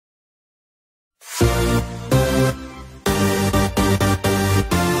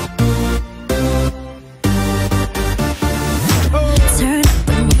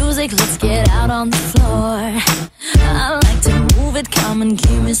on the floor. I like to move it, come and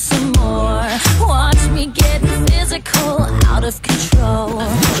give me some more. Watch me getting physical, out of control.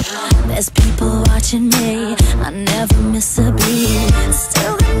 There's people watching me, I never miss a beat.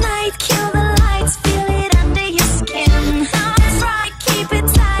 Still the night, kill the lights, feel it under your skin. That's right, keep it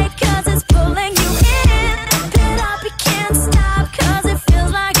tight, cause it's pulling you in. Wrap it up, you can't stop, cause it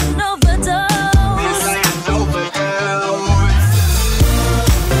feels like an overdose.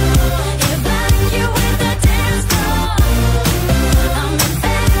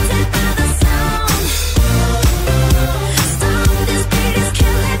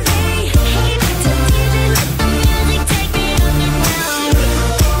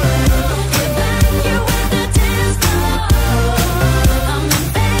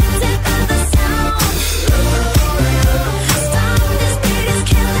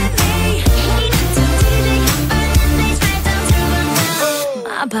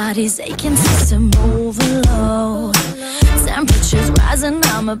 Body's aching, system overload. Temperature's rising,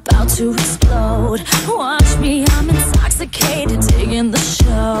 I'm about to explode. Watch me, I'm intoxicated, digging the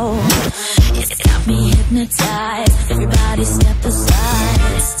show. It's got me hypnotized, everybody step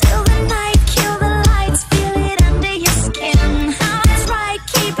aside. Still the night, kill the lights, feel it under your skin. That's right,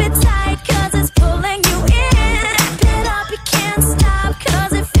 keep it tight, cause it's pulling you in. Wrap it up, you can't stop,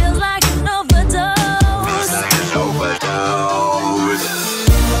 cause it feels like an overdose.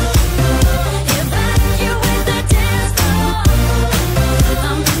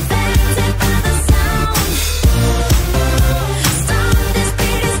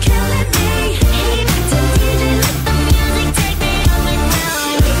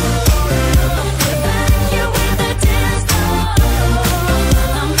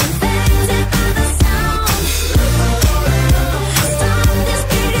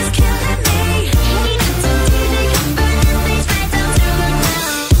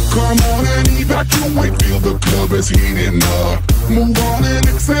 Evacuate, feel the club is heating up. Move on and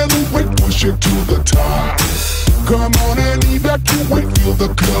accelerate, push it to the top. Come on and evacuate, feel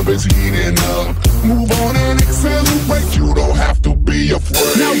the club is heating up. Move on and accelerate, you don't have to be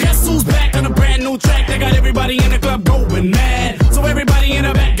afraid. Now guess who's back on a brand new track? They got everybody in the club going mad. So everybody in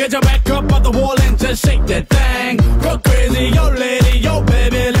the back, get your back up off the wall and just shake that thing. Go crazy, yo lady, yo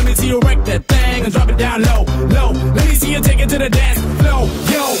baby, let me see you wreck that thing and drop it down low, low. Let me see you take it to the dance floor,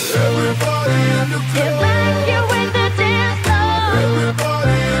 yo. Everybody in the club.